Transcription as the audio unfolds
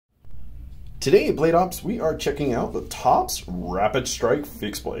Today at Blade Ops, we are checking out the Tops Rapid Strike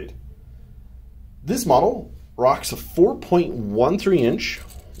Fixed Blade. This model rocks a 4.13 inch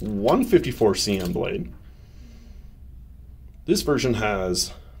 154 cm blade. This version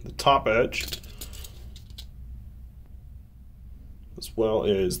has the top edge as well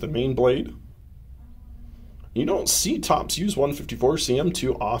as the main blade. You don't see Tops use 154 cm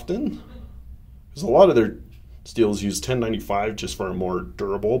too often, because a lot of their steels use 1095 just for a more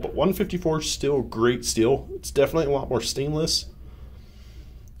durable, but 154 is still great steel. It's definitely a lot more stainless,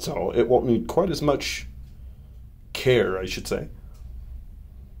 so it won't need quite as much care, I should say.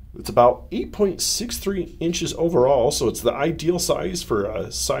 It's about 8.63 inches overall, so it's the ideal size for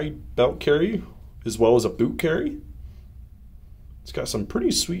a side belt carry as well as a boot carry. It's got some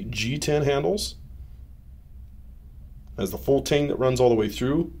pretty sweet G10 handles. Has the full tang that runs all the way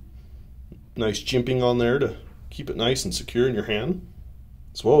through. Nice jimping on there to keep it nice and secure in your hand,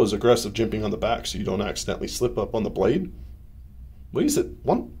 as well as aggressive jimping on the back so you don't accidentally slip up on the blade. Weighs at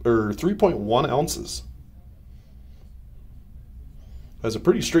 3.1 ounces. Has a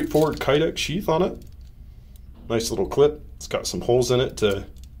pretty straightforward Kydex sheath on it. Nice little clip. It's got some holes in it to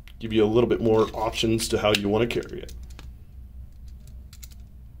give you a little bit more options to how you want to carry it.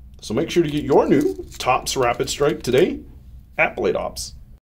 So make sure to get your new Tops Rapid Strike today at Blade Ops.